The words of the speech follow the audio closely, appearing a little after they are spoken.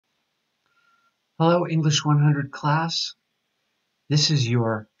Hello English 100 class. This is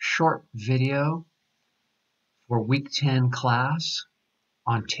your short video for week 10 class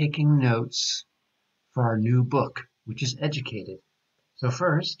on taking notes for our new book, which is Educated. So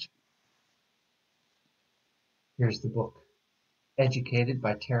first, here's the book, Educated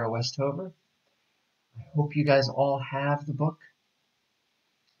by Tara Westover. I hope you guys all have the book.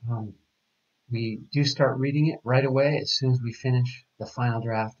 We do start reading it right away as soon as we finish the final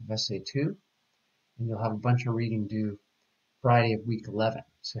draft of Essay 2, and you'll have a bunch of reading due Friday of week 11.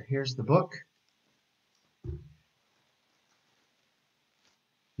 So here's the book.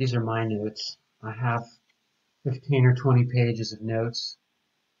 These are my notes. I have 15 or 20 pages of notes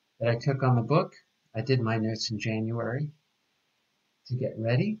that I took on the book. I did my notes in January to get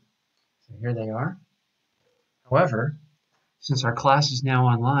ready. So here they are. However, since our class is now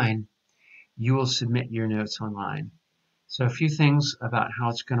online, you will submit your notes online. So a few things about how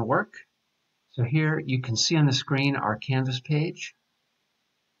it's going to work. So here you can see on the screen our Canvas page.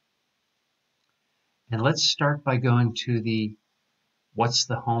 And let's start by going to the What's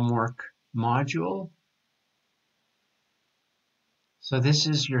the Homework module. So this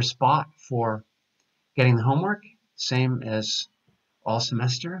is your spot for getting the homework, same as all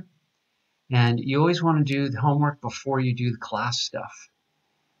semester. And you always want to do the homework before you do the class stuff.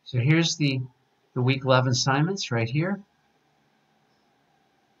 So here's the week 11 assignments right here.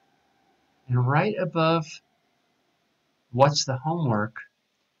 And right above What's the Homework,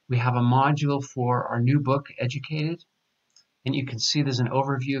 we have a module for our new book, Educated. And you can see there's an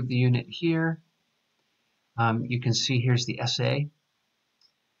overview of the unit here. You can see here's the essay,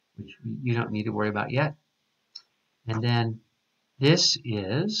 which you don't need to worry about yet. And then this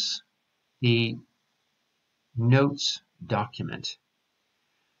is the notes document.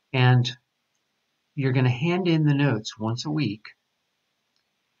 And you're going to hand in the notes once a week,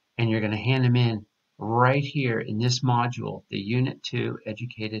 and you're going to hand them in right here in this module, the Unit 2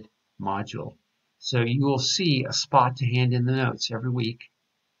 Educated module. So you will see a spot to hand in the notes every week,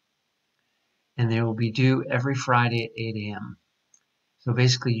 and they will be due every Friday at 8 a.m. So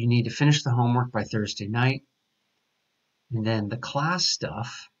basically you need to finish the homework by Thursday night, and then the class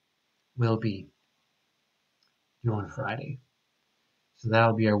stuff will be due on Friday. So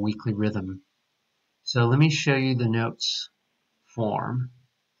that'll be our weekly rhythm. So let me show you the notes form.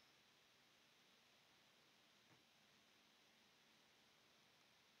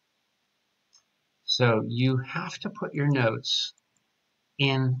 So you have to put your notes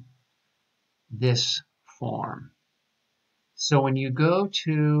in this form. So when you go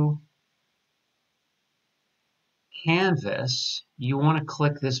to Canvas, you want to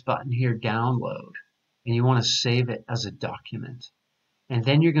click this button here, Download, and you want to save it as a document. And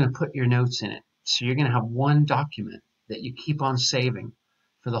then you're going to put your notes in it. So you're going to have one document that you keep on saving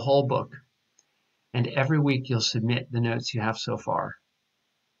for the whole book. And every week you'll submit the notes you have so far.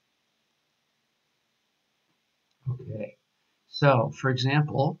 Okay, so for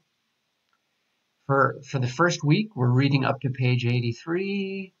example, for the first week, we're reading up to page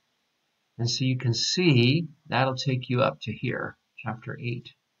 83. And so you can see that'll take you up to here, chapter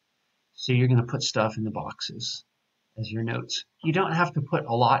 8. So you're going to put stuff in the boxes as your notes. You don't have to put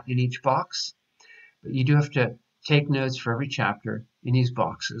a lot in each box, but you do have to take notes for every chapter in these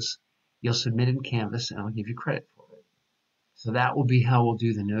boxes. You'll submit in Canvas, and I'll give you credit for it. So that will be how we'll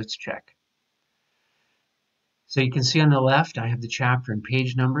do the notes check. So you can see on the left, I have the chapter and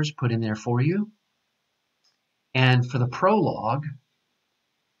page numbers put in there for you. And for the prologue,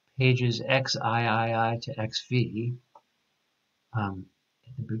 pages XIII to XV, at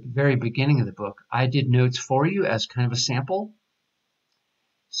the very beginning of the book, I did notes for you as kind of a sample.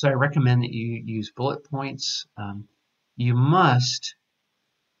 So I recommend that you use bullet points. You must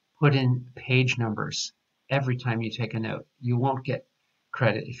put in page numbers every time you take a note. You won't get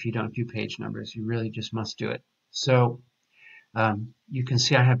credit if you don't do page numbers. You really just must do it. So you can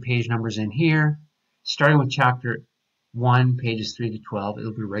see I have page numbers in here. Starting with chapter 1, pages 3 to 12,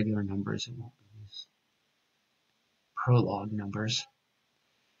 it'll be regular numbers. It won't be these prologue numbers.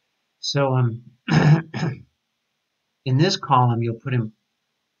 So in this column, you'll put in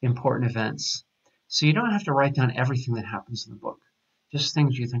important events. So you don't have to write down everything that happens in the book, just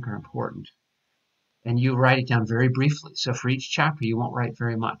things you think are important. And you write it down very briefly. So for each chapter, you won't write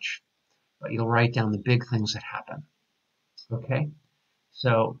very much, but you'll write down the big things that happen. Okay?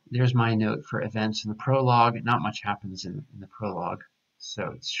 So there's my note for events in the prologue. Not much happens in the prologue,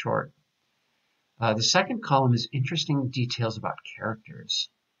 so it's short. The second column is interesting details about characters.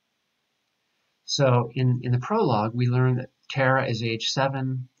 So in the prologue, we learn that Tara is age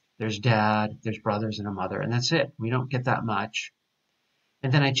 7. There's dad, there's brothers and a mother, and that's it. We don't get that much.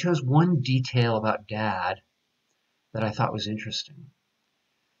 And then I chose one detail about Dad that I thought was interesting.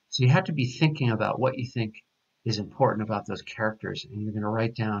 So you have to be thinking about what you think is important about those characters, and you're going to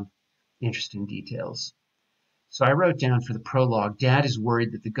write down interesting details. So I wrote down for the prologue, Dad is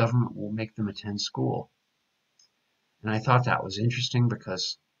worried that the government will make them attend school. And I thought that was interesting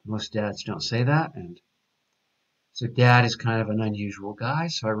because most dads don't say that. And so Dad is kind of an unusual guy,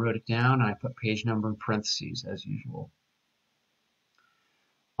 so I wrote it down and I put page number in parentheses as usual.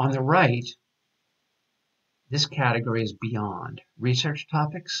 On the right, this category is beyond. Research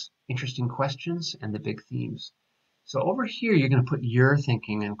topics, interesting questions, and the big themes. So over here, you're going to put your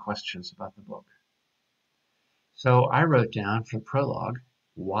thinking and questions about the book. So I wrote down for the prologue,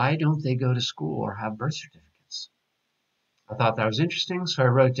 why don't they go to school or have birth certificates? I thought that was interesting, so I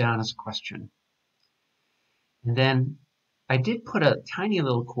wrote down as a question. And then I did put a tiny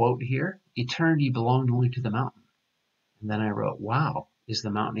little quote here, eternity belonged only to the mountain. And then I wrote, wow, is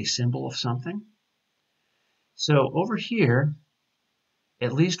the mountain a symbol of something? So over here,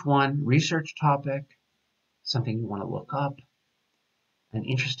 at least one research topic, something you want to look up, an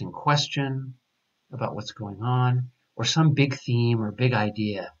interesting question about what's going on, or some big theme or big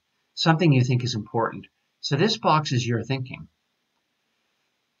idea, something you think is important. So this box is your thinking.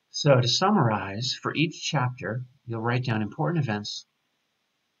 So to summarize, for each chapter, you'll write down important events,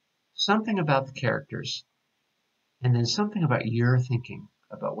 something about the characters, and then something about your thinking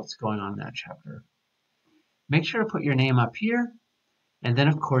about what's going on in that chapter. Make sure to put your name up here, and then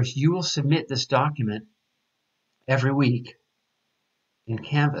of course you will submit this document every week in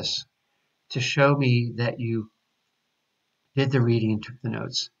Canvas to show me that you did the reading and took the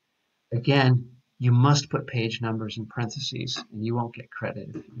notes. Again, you must put page numbers in parentheses, and you won't get credit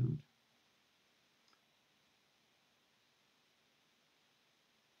if you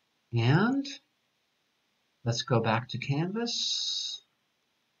don't. And let's go back to Canvas.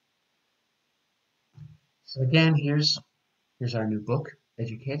 So again, here's our new book,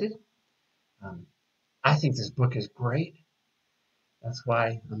 Educated. I think this book is great. That's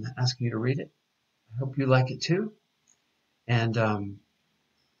why I'm asking you to read it. I hope you like it too. And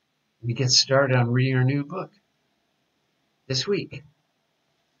we get started on reading our new book this week.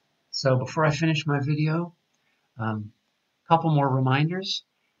 So before I finish my video, a couple more reminders.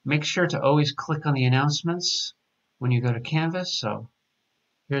 Make sure to always click on the announcements when you go to Canvas. So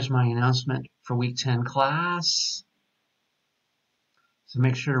here's my announcement for week 10 class. So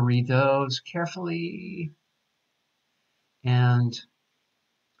make sure to read those carefully. And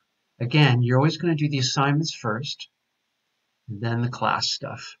again, you're always going to do the assignments first, and then the class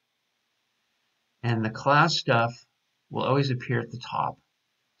stuff. And the class stuff will always appear at the top.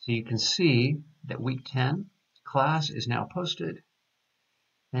 So you can see that week 10 class is now posted.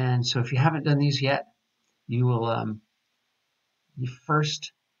 And so if you haven't done these yet, you will, the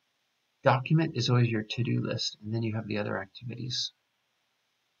first document is always your to-do list, and then you have the other activities.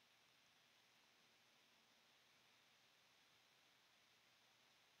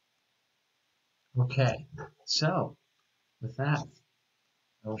 Okay, so with that,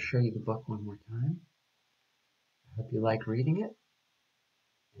 I will show you the book one more time. I hope you like reading it,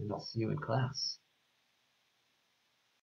 and I'll see you in class.